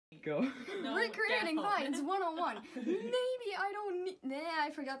Go. No, Recreating down. vines 101. Maybe I don't need. Nah, I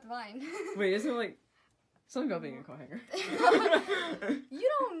forgot the vine. Wait, isn't it like something about being a coat hanger? You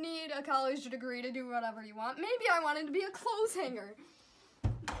don't need a college degree to do whatever you want. Maybe I wanted to be a clothes hanger.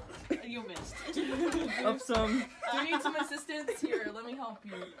 You missed. Up some. Do you need some assistance? Here, let me help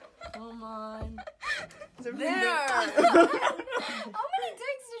you. Come on. There. How many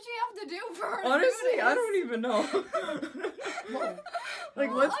takes did she have to do for her? Honestly, I don't even know. Like,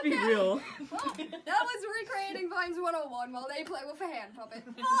 Well, let's be okay. real. Well, that was Recreating Vines 101 while they play with a hand puppet.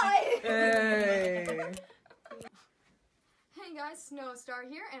 Bye! Hey. Hey guys, Snowstar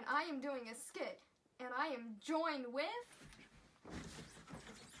here, and I am doing a skit. And I am joined with...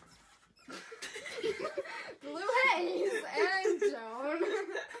 Blue Haze and Joan.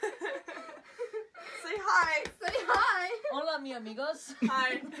 Say hi. Say hi! Hola, mi amigos.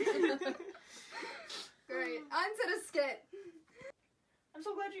 Hi. Great, on to the skit. I'm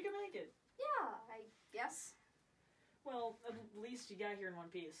so glad you can make it. Yeah, I guess. Well, at least you got here in one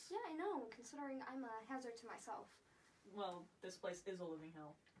piece. Yeah, I know, considering I'm a hazard to myself. Well, this place is a living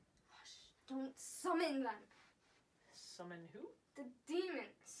hell. Hush, don't summon them. Summon who? The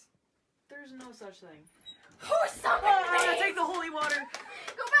demons. There's no such thing. Who summoned me? Take the holy water.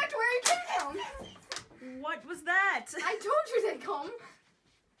 Go back to where you came from. What was that? I told you they'd come.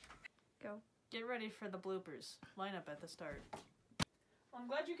 Go. Get ready for the bloopers. Line up at the start. Well, I'm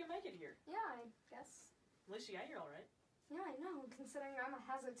glad you can make it here. Yeah, I guess. At least you got here all right. Yeah, I know, considering I'm a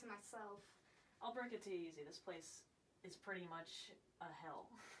hazard to myself. I'll break it to you easy. This place is pretty much a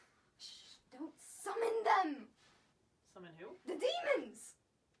hell. Shh, don't summon them. Summon who? The demons.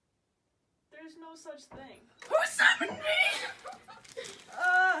 There's no such thing. Who summoned me?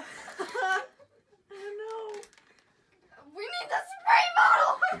 Oh no. We need the spray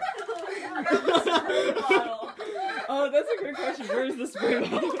bottle. Oh, that's a good question. Where's the spray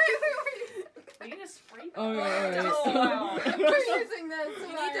bottle? We need a spray Oh, bottle. yeah, right. Oh, wow. We're using this.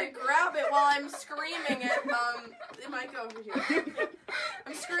 You need to grab it while I'm screaming at the mic over here.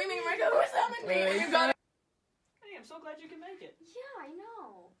 I'm screaming, Mic, who summoned me? Right. You got it. Hey, I'm so glad you can make it. Yeah, I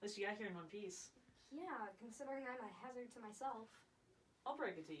know. At least you got here in one piece. Yeah, considering I'm a hazard to myself. I'll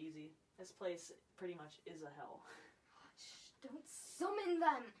break it to you easy. This place pretty much is a hell. Shh, don't summon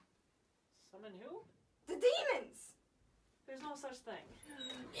them. Summon who? The demons. There's no such thing.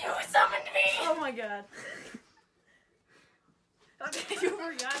 You summoned me. Oh my god. Okay, you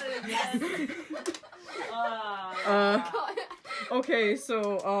forgot it again. Okay,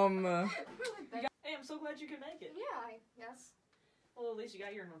 so, Hey, I'm so glad you could make it. Yeah, I guess. Well, at least you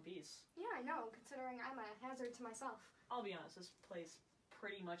got here in one piece. Yeah, I know, considering I'm a hazard to myself. I'll be honest, this place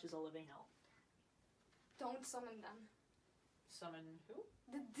pretty much is a living hell. Don't summon them. Summon who?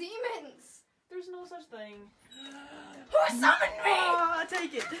 The demons! There's no such thing. Who summoned me?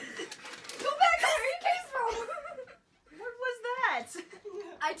 Take it. Go back to where you came from! What was that?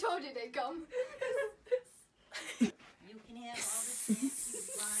 I told you they'd come. You can have all the snacks you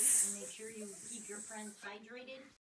want and make sure you keep your friends hydrated.